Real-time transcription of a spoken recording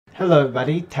Hello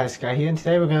everybody, Test Guy here, and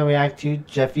today we're going to react to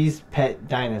Jeffy's pet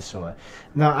dinosaur.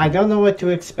 Now, I don't know what to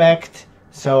expect,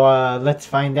 so let's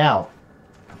find out.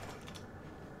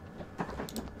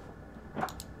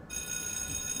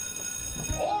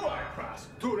 Alright, class,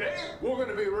 today we're going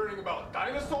to be learning about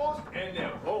dinosaurs and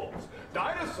their bones.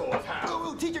 Dinosaurs have...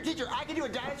 Ooh, teacher, I can do a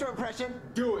dinosaur impression.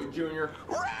 Do it, Junior.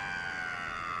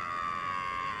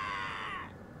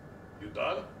 You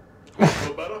done? You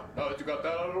feel better now that you got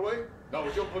that out of the way? Now,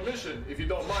 with your permission, if you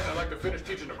don't mind, I'd like to finish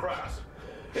teaching the class.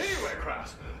 Anyway,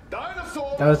 class,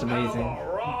 dinosaurs That was amazing. have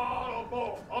a lot of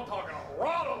bones. I'm talking a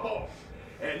lot of bones.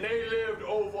 And they lived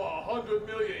over 100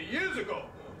 million years ago,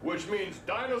 which means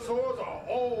dinosaurs are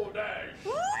old as.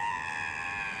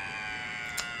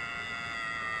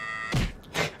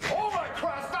 All right,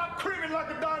 class, stop creaming like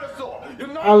a dinosaur. You're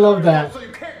not I love that. So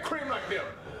you can't cream like them.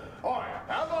 All right,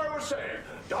 as I was saying,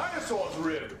 dinosaurs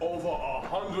lived over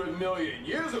 100 million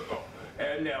years ago,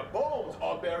 and their bones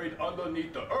are buried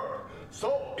underneath the earth.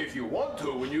 So, if you want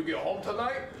to, when you get home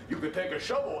tonight, you can take a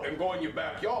shovel and go in your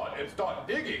backyard and start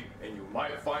digging, and you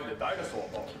might find a dinosaur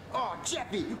bone. Oh,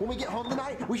 Jeffy, when we get home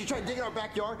tonight, we should try to dig in our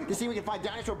backyard to see if we can find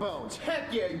dinosaur bones.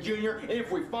 Heck yeah, Junior. And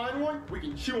if we find one, we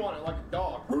can chew on it like a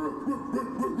dog.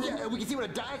 Yeah, we can see what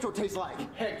a dinosaur tastes like.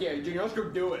 Heck yeah, Junior. Let's go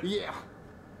do it. Yeah.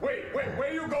 Wait, where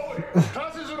are you going?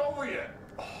 Class isn't over yet.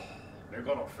 Oh, they're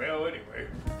gonna fail anyway.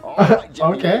 All right,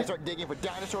 Jeffy, Okay. we start digging for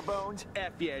dinosaur bones.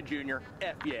 F yeah, Junior.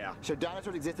 F yeah. So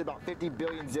dinosaurs existed about 50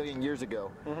 billion zillion years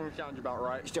ago. Sounds about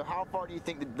right. So how far do you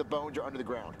think the bones are under the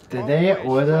ground? Did they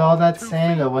order all that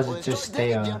sand, or was Well, it then just start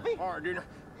digging, there? Jeffy. All right, Junior.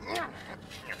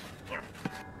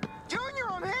 Junior,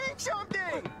 I'm hitting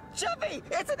something! Jeffy,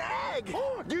 it's an egg!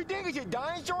 Do you think it's a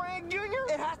dinosaur egg, Junior?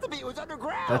 It has to be. It was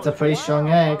underground. That's a pretty strong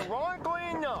egg. Ironically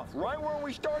enough, right where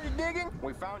we started digging,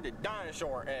 we found a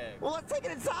dinosaur egg. Well, let's take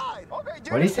it inside. Okay,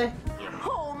 Junior. What'd he say?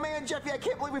 Oh, man, Jeffy, I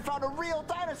can't believe we found a real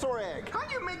dinosaur egg.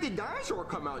 How'd you make the dinosaur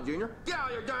come out, Junior? Get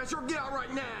out of here, dinosaur! Get out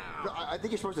right now! No, I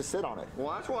think you're supposed to sit on it.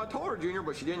 Well, that's what I told her, Junior,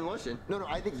 but she didn't listen. No,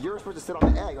 I think you're supposed to sit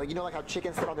on the egg. Like, you know, like how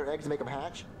chickens sit on their eggs to make them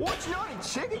hatch? Well, it's not a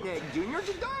chicken egg, Junior. It's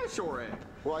a dinosaur egg.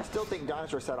 Well, I still think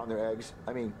dinosaurs sat on their eggs.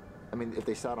 I mean, if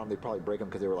they sat on them, they'd probably break them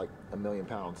because they were like 1,000,000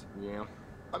 pounds. Yeah.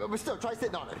 But still, try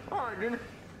sitting on it. All right, Junior.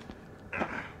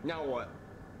 Now what?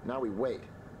 Now we wait.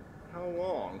 How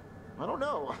long? I don't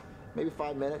know. Maybe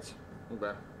 5 minutes.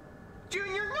 Okay.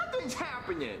 Junior, nothing's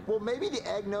happening. Well, maybe the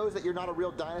egg knows that you're not a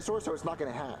real dinosaur, so it's not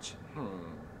going to hatch.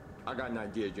 I got an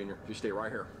idea, Junior. Just stay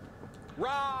right here. Rawr!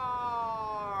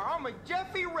 I'm a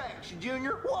Jeffy Rex,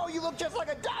 Junior. Whoa, you look just like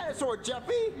a dinosaur,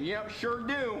 Jeffy! Yep, sure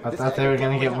do. I thought they were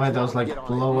gonna get one of those like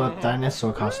blow-up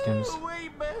dinosaur costumes. Ooh-wee,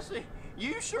 Bessie,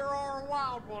 you sure are a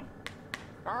wild one.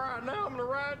 All right, now I'm gonna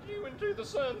ride you into the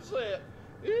sunset.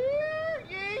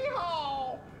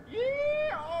 Yee-haw!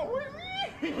 Yee-haw!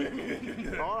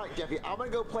 All right, Jeffy, I'm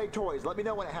going to go play toys. Let me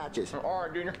know when it hatches. All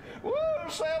right, Junior. Woo,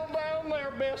 settle down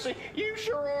there, Bessie. You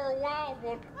sure are a wild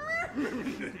one.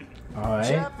 Alright.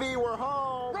 Jeffy, we're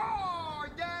home! Roar,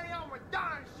 Daddy, I'm a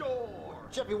dinosaur.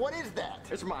 Jeffy, what is that?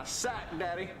 It's my sack,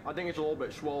 Daddy. I think it's a little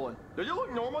bit swollen. Does it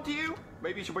look normal to you?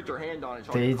 Maybe you should put your hand on it.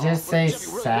 So Did I he can just comfort- say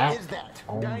Jeffy, really, sack? what is that?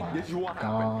 Oh Daddy, my this is what happened.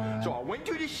 god. So I went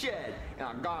to the shed and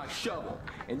I got a shovel.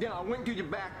 And then I went to the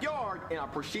backyard and I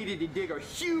proceeded to dig a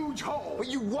huge hole. But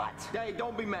you what? Daddy,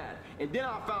 don't be mad. And then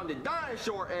I found a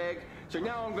dinosaur egg. So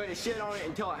now I'm going to sit on it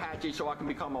until it hatches so I can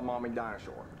become a mommy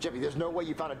dinosaur. Jeffy, there's no way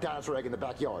you found a dinosaur egg in the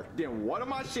backyard. Then what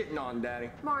am I sitting on, Daddy?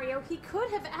 Mario, he could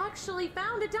have actually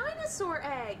found a dinosaur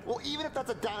egg. Well, even if that's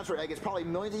a dinosaur egg, it's probably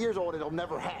millions of years old and it'll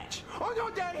never hatch. Oh no,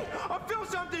 Daddy! I feel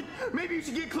something! Maybe you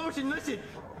should get close and listen.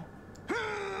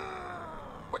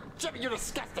 But Jeffy, you're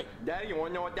disgusting. Daddy, you want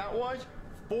to know what that was?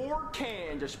 4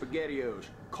 cans of SpaghettiOs.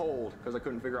 Cold, because I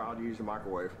couldn't figure out how to use the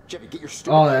microwave. Jeffy, get your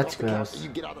stupid Oh, ass that's off the couch gross. and you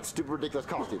get out of that stupid, ridiculous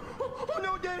costume. Oh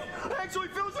no, Daddy! I actually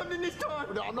feel something this time!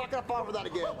 No, I'm not going to fall for that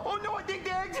again. Oh no, I think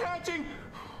the egg's hatching!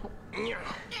 Oh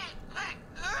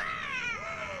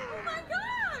my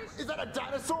gosh! Is that a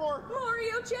dinosaur?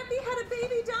 Mario, Jeffy had a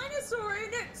baby dinosaur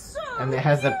and it's so And it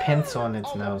has a cute. pencil on its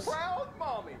I'm nose. a proud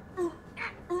mommy!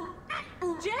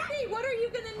 Jeffy, what are you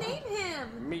gonna name him?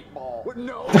 Meatball. Well,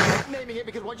 no, I'm not naming it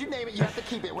because once you name it, you have to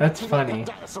keep it. We're not That's keeping it funny. a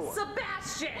dinosaur.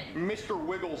 Sebastian! Mr.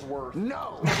 Wigglesworth.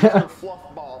 No. Mr.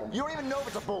 Fluff Bottom. You don't even know if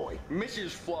it's a boy. Mrs.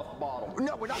 Fluff Bottom.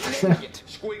 No, we're not naming it.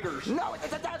 Squeakers. No,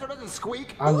 it's a dinosaur. It doesn't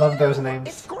squeak. I love those It's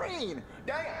names. green.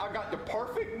 Daddy, I got the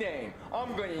perfect name.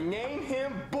 I'm gonna name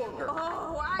him Booger.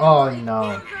 Oh, I Oh, like no.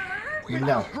 Booger. Your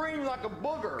No. house green like a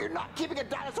booger. You're not keeping a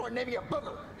dinosaur and naming a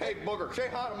booger. Hey, booger, say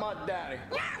hi to my daddy.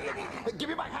 Give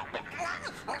me my hat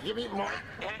back. Give me my.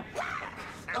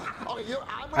 Okay,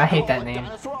 I hate that I'm name. a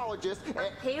dinosaurologist.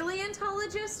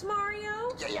 Paleontologist,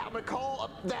 Mario? Yeah, I'm gonna call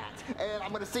up that, and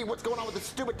I'm gonna see what's going on with this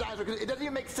stupid dinosaur, because it doesn't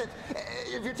even make sense.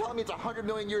 If you're telling me it's 100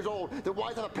 million years old, then why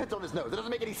does it have a pencil on his nose? It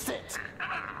doesn't make any sense.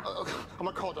 I'm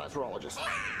gonna call a dinosaurologist.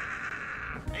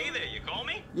 Hey there, you call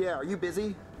me? Yeah, are you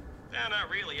busy? Nah, not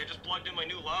really. I just plugged in my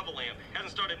new lava lamp.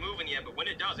 Hasn't started moving yet, but when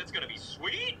it does, it's gonna be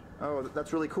sweet. Oh,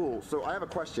 that's really cool. So I have a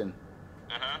question.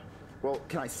 Uh-huh. Well,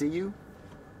 can I see you?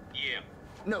 Yeah.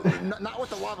 No, not with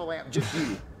the lava lamp, just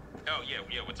you. Oh,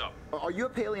 yeah, what's up? Are you a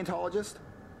paleontologist?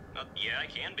 Yeah, I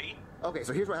can be. Okay,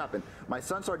 so here's what happened. My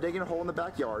son started digging a hole in the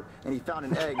backyard, and he found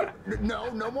an egg. No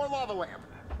more lava lamp.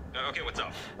 Okay, what's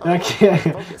up? Okay.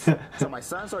 Focus. So my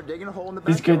son started digging a hole in the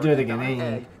backyard. He's gonna do it and again, found an ain't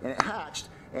he? egg, and it hatched,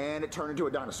 and it turned into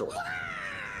a dinosaur.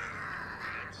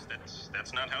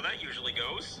 That's not how that usually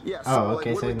goes. Yeah. Oh, So,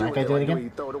 okay, what so do we do not with gonna it? do it Like, again? Do we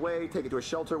throw it away, take it to a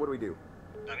shelter? What do we do?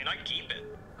 I mean, I can keep it.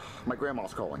 My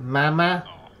grandma's calling. Mama?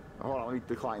 Oh, Hold on, let me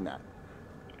decline that.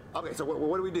 Okay, so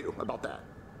what do we do about that?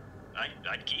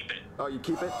 I'd keep it. Oh, you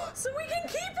keep it? So we can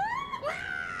keep it?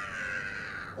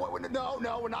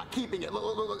 No, we're not keeping it.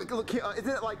 Look, isn't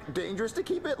it like dangerous to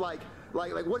keep it? Like,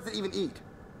 what does it even eat?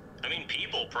 I mean,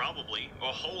 people, probably. Or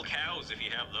whole cows, if you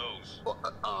have those.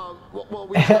 Well,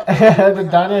 we have, The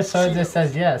dinosaur just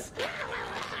says yes. Yeah,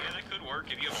 that could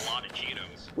work if you have a lot of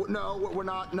Cheetos. Well, no, we're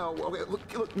not. No. Okay,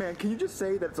 look, man. Can you just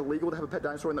say that it's illegal to have a pet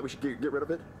dinosaur and that we should get rid of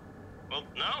it? Well,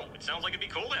 no. It sounds like it'd be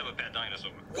cool to have a pet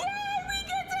dinosaur. Yay, we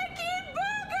get to keep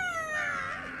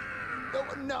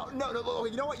Booger! No.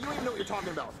 You know what? You don't even know what you're talking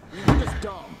about. You're just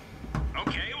dumb.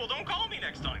 Okay, well, don't call me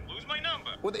next time. Lose my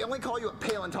number. Well, they only call you a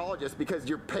paleontologist because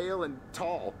you're pale and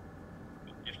tall.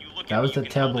 If you look That at was me, a you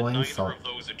can tell terrible that insult. neither of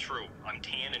those are true. I'm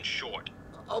tan and short.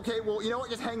 Okay, well, you know what?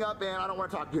 Just hang up, and I don't want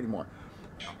to talk to you anymore.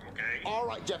 Okay. All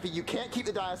right, Jeffy, you can't keep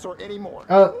the dinosaur anymore.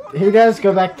 Oh, he does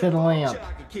go back to the lamp.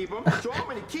 I can keep him, so I'm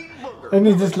gonna keep Booger. And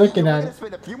he's just looking We're at gonna it.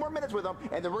 spend a few more minutes with him,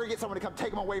 and then we're gonna get someone to come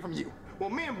take him away from you. Well,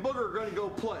 me and Booger are gonna go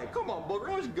play. Come on, Booger,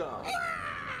 let's go.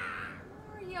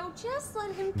 Mario, just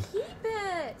let him keep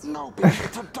it. No, baby,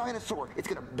 it's a dinosaur. It's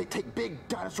gonna take big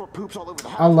dinosaur poops all over the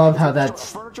house. I love how It's gonna that's-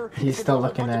 destroy our furniture. he's It's still gonna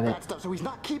do a looking bunch at of it. bad stuff, so he's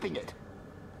not keeping it.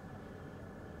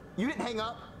 You didn't hang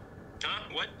up? Huh?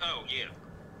 What? Oh, yeah.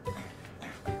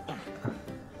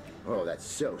 Oh, that's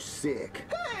so sick.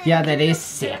 Yeah, that is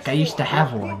sick. I used to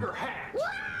have one. Booger hat.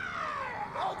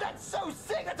 Oh, that's so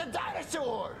sick. That's a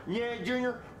dinosaur. Yeah,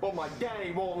 Junior, but my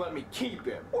daddy won't let me keep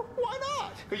him. Why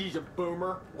not? Because he's a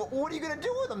boomer. What are you gonna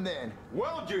do with him then?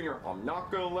 Well, Junior, I'm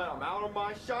not gonna let him out of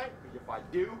my sight, because if I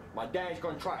do, my daddy's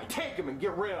gonna try to take him and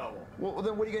get rid of him. Well,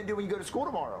 then what are you gonna do when you go to school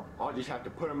tomorrow? I'll just have to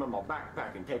put him in my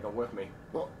backpack and take him with me.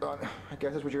 Well, I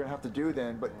guess that's what you're gonna have to do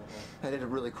then. But that is a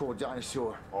really cool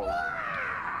dinosaur. Oh.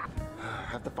 I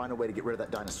have to find a way to get rid of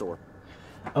that dinosaur.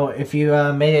 Oh, if you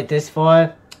made it this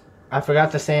far, I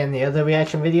forgot to say in the other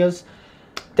reaction videos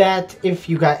that if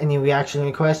you got any reaction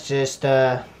requests, just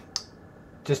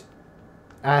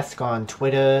ask on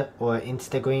Twitter or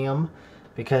Instagram,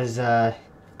 because I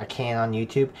can't on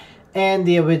YouTube. And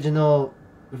the original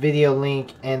video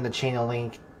link and the channel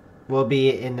link will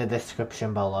be in the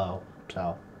description below.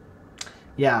 So,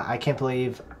 yeah, I can't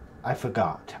believe I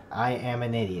forgot. I am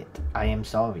an idiot. I am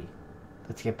sorry.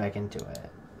 Let's get back into it.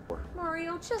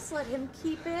 Mario, just let him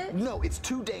keep it. No, it's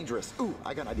too dangerous. Ooh,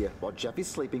 I got an idea. While Jeffy's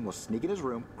sleeping, we'll sneak in his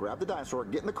room, grab the dinosaur,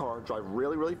 get in the car, drive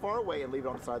really, really far away, and leave it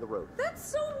on the side of the road. That's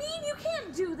so mean. You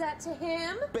can't do that to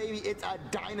him. Baby, it's a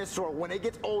dinosaur. When it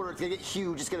gets older, it's gonna get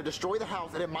huge. It's gonna destroy the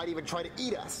house, and it might even try to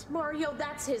eat us. Mario,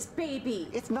 that's his baby.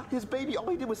 It's not his baby. All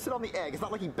he did was sit on the egg. It's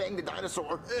not like he banged the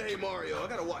dinosaur. Hey Mario, I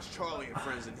gotta watch Charlie and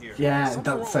Friends in here. Yeah, Something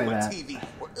don't wrong say with my that. TV.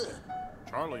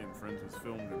 Charlie and Friends was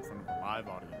filmed in front of a live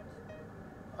audience.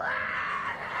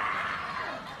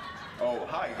 Oh,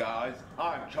 hi guys,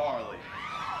 I'm Charlie.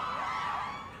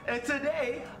 And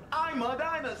today, I'm a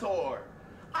dinosaur.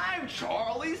 I'm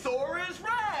Charlie Saurus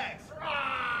Rex.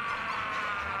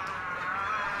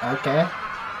 Okay.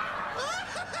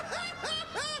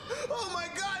 Oh my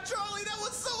god, Charlie, that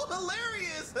was so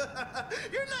hilarious!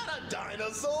 You're not a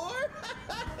dinosaur!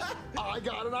 I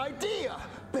got an idea!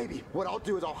 Baby, what I'll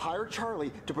do is I'll hire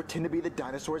Charlie to pretend to be the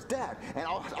dinosaur's dad, and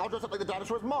I'll dress up like the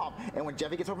dinosaur's mom. And when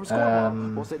Jeffy gets home from school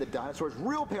tomorrow, we'll say the dinosaur's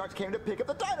real parents came to pick up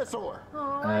the dinosaur.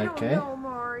 Oh, I don't Okay. know,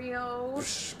 Mario.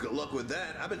 Psh, good luck with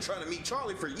that. I've been trying to meet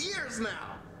Charlie for years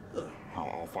now.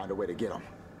 I'll find a way to get him.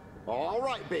 All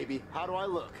right, baby, how do I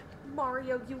look?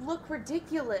 Mario, you look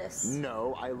ridiculous.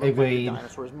 No, I look Agreed. like the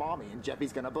dinosaur's mommy, and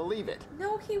Jeffy's gonna believe it.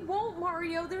 No, he won't,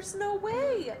 Mario. There's no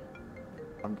way.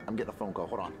 I'm getting a phone call.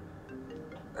 Hold on.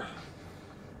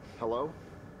 Hello?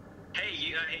 Hey,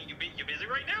 you busy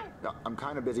right now? No, I'm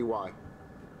kind of busy. Why?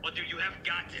 Well, dude, you have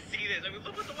got to see this. I mean,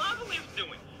 look what the lava lamp's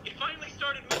doing. It finally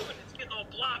started moving. It's getting all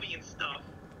blobby and stuff.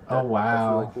 Oh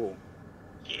wow. That's really cool.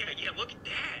 Yeah, look at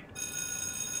that.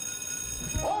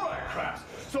 Alright, Crafts.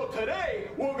 So today,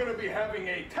 we're gonna be having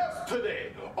a test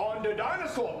today on the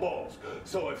dinosaur bones.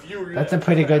 So if you That's a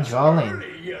pretty good drawing.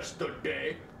 early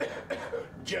yesterday,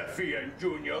 Jeffy and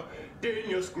Junior, then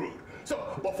you're screwed. So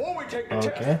before we take the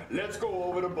test, let's go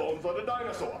over the bones of the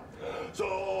dinosaur.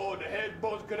 So the head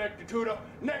bone's connected to the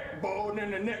neck bone,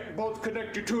 and the neck bone's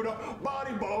connected to the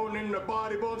body bone, and the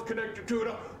body bone's connected to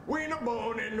the wiener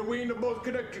bone, and the wiener bone's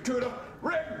connected to the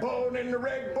reg bone, and the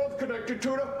reg bone's connected to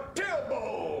the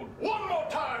tailbone. One more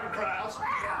time, Kraus.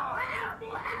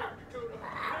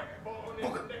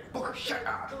 Booger, shut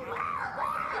up.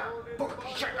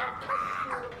 Booger, shut up.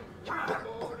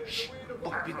 Booger, shh.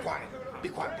 Booger, be quiet. Be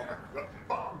quiet, Booger.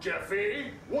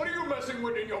 Jeffy, what are you messing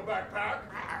with in your backpack?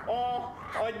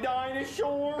 A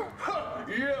dinosaur?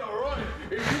 Yeah, right.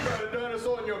 If you got a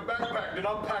dinosaur in your backpack, then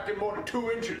I'm packing more than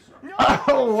 2 inches. No,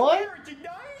 What? It's a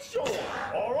dinosaur.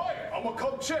 All right, I'm gonna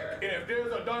come check, and if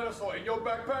there's a dinosaur in your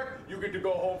backpack, you get to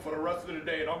go home for the rest of the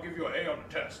day, and I'll give you an A on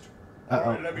the test. All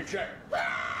right, let me check.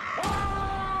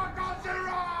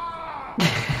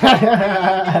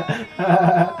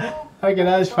 Okay,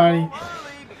 that was funny.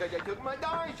 Because I took my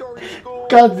dinosaur to school.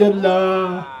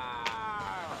 Godzilla.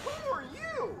 Who are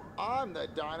you? I'm the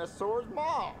dinosaur's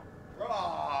mom.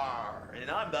 Roar! And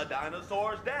I'm the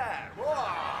dinosaur's dad. Roar!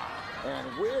 And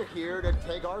we're here to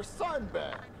take our son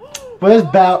back. Where's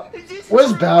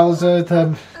Bowser?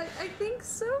 I think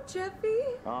so, Jeffy.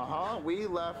 Uh-huh. We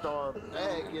left our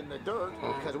egg in the dirt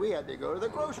because we had to go to the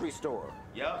grocery store.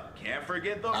 Yup, can't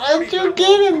forget the How'd you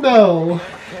get him though?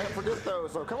 Can't forget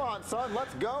those. So come on, son.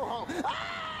 Let's go home.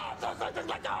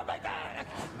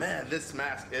 Man, this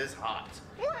mask is hot.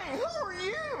 Wait, who are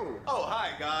you? Oh,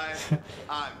 hi, guys.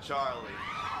 I'm Charlie.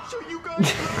 So you guys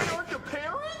really aren't the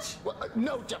parents? Well,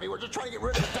 no, Jeffy. We're just trying to get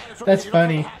rid of the dinosaur. That's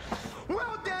funny.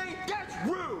 Well, Daddy, that's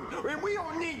rude. And we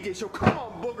don't need this, so come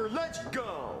on, Booger, let's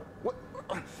go. What?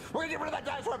 We're gonna get rid of that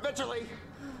dinosaur eventually.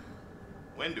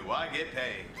 When do I get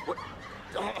paid? What?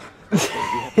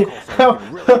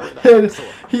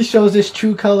 He shows his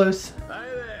true colors. Hey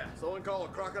there, someone call a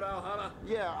crocodile hunter?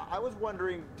 Yeah, I was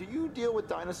wondering, do you deal with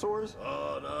dinosaurs?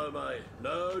 Oh, no, mate.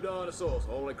 No dinosaurs,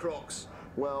 only crocs.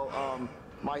 Well,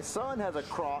 my son has a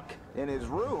croc in his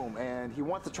room, and he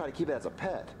wants to try to keep it as a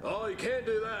pet. Oh, you can't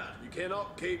do that. You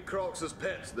cannot keep crocs as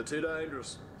pets. They're too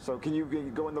dangerous. So can you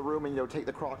go in the room and take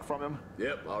the croc from him?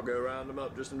 Yep, I'll go round them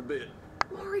up just in a bit.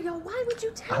 Mario, why would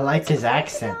you tell I like us his it's a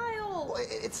accent. crocodile? Well,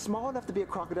 it's small enough to be a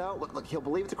crocodile. Look, he'll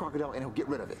believe it's a crocodile, and he'll get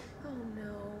rid of it. Oh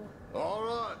no. All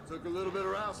right, took a little bit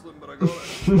of wrestling, but I got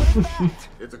it.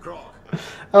 It's a croc.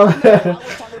 Oh, I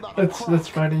was talking about a croc. that's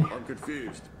funny. I'm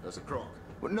confused. That's a croc.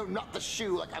 Well, no, not the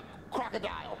shoe, like a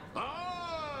crocodile.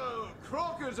 Oh,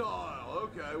 crocodile.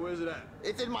 Okay, where's it at?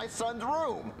 It's in my son's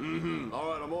room. Mm-hmm. All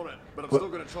right, I'm on it. But I'm still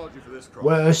going to charge you for this croc.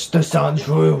 Where's the son's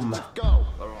room? Go.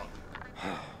 All right.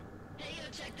 Hey, yo,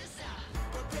 check this out.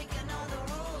 We're breaking all the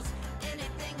rules.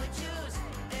 Anything we choose.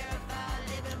 Verify,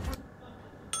 live and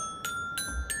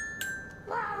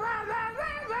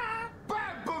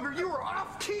Bad Booger, you were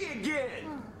off key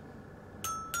again.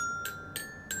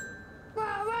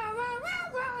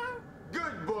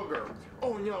 Good Booger.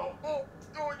 Oh no. Oh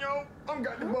no. I'm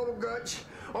got the bubble guts.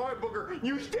 All right, Booger,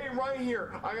 you stay right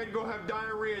here. I gotta go have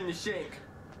diarrhea in the sink.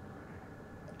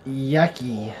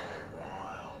 Yucky.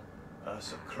 Wow,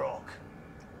 that's a croc.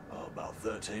 Oh, about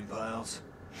 13 pounds.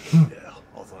 Yeah,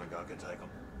 I think I can take them.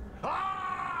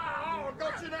 Ah! Oh,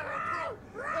 got you now!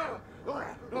 I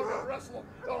got wrestle.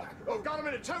 Got him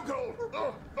in a chokehold.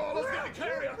 Let's get the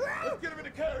carrier. Let's get him in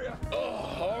the carrier.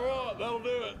 All right, that'll do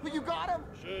it. Well, you got him?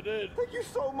 Sure did. Thank you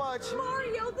so much.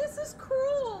 Mario, this is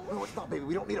cruel. No, it's not, baby.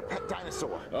 We don't need a pet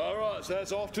dinosaur. All right, so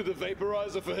that's off to the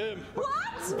vaporizer for him. What?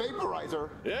 Vaporizer?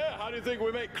 Yeah, how do you think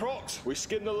we make crocs? We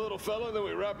skin the little fella and then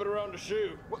we wrap it around the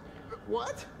shoe.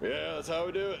 What? Yeah, that's how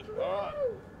we do it. All right,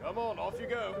 come on, off you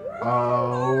go.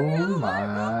 Oh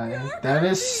my. That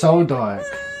is so dark.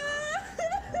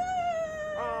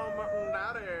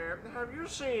 Daddy, have you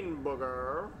seen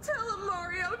Booger? Tell him,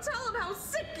 Mario. Tell him how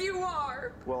sick you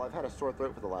are. Well, I've had a sore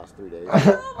throat for the last 3 days.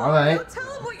 Oh, All Mario, right.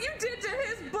 tell him what you did to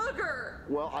his booger.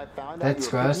 Well, I found out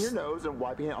That's you were picking gross. your nose and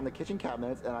wiping it on the kitchen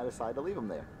cabinets, and I decided to leave them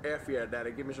there. F yeah,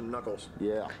 Daddy. Give me some knuckles.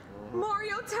 Yeah.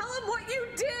 Mario, tell him what you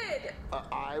did.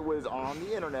 I was on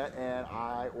the internet, and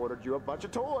I ordered you a bunch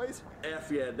of toys.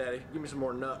 F yeah, Daddy. Give me some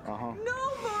more nut. Uh-huh.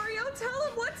 No, Mario, tell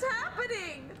him what's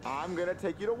happening. I'm gonna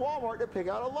take you to Walmart to pick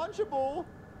out a Lunchable.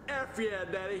 F yeah,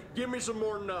 Daddy. Give me some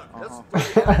more nuts.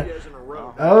 That's 3 F yeahs in a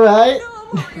row. All right.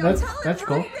 No, Mario, tell That's him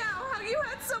cool. right now how you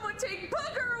had someone take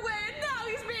Booger away and now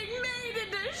he's being made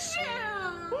into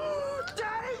shoes.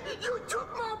 Daddy, you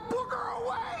took my booger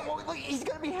away. Well, look, he's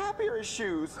gonna be happier as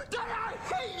shoes. Daddy, I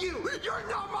hate you. You're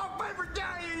not my favorite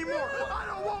daddy anymore. I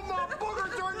don't want my booger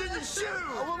turned into shoes.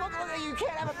 Well, look, you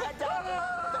can't have a pet dog.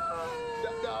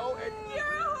 No, You're a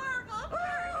horrible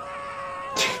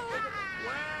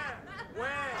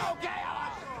Okay,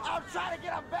 I'll try to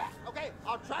get him back. Okay,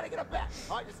 I'll try to get him back.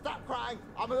 All right, just stop crying.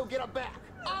 I'm gonna go get him back.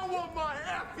 I want my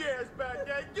F yeahs back,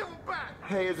 Daddy. Give them back.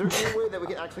 Hey, is there any way that we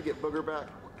can actually get Booger back?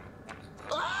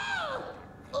 Ah!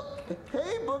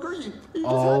 Hey, Booger, you just had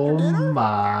your dinner? Oh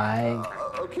my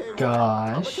Okay, well, I'm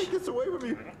gosh. gonna take this away from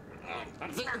you.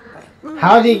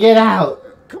 How do you get out?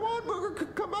 Come on,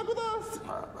 Booger, come back with us.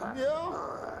 Yeah.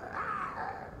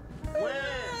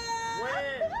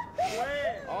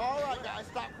 All right, guys,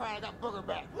 stop crying. I got Booger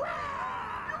back. You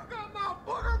got my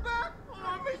booger back? Oh,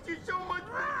 I miss you so much.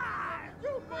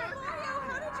 Mario,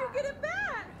 how did you get it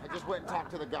back? I just went and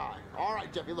talked to the guy. All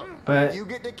right, Jeffy, look. But- you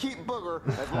get to keep Booger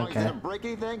as long as Okay. he doesn't break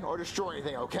anything or destroy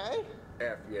anything, okay?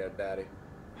 F yeah, Daddy.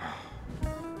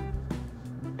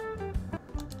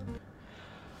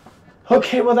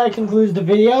 Okay, well that concludes the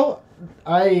video.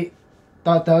 I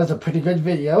thought that was a pretty good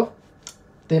video.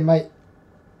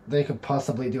 They could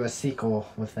possibly do a sequel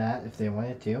with that if they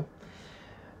wanted to.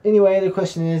 Anyway, the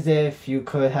question is, if you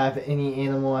could have any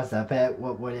animal as a pet,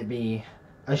 what would it be?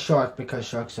 A shark, because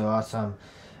sharks are awesome.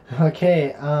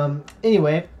 Okay,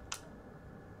 anyway,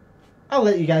 I'll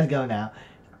let you guys go now.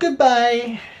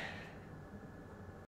 Goodbye!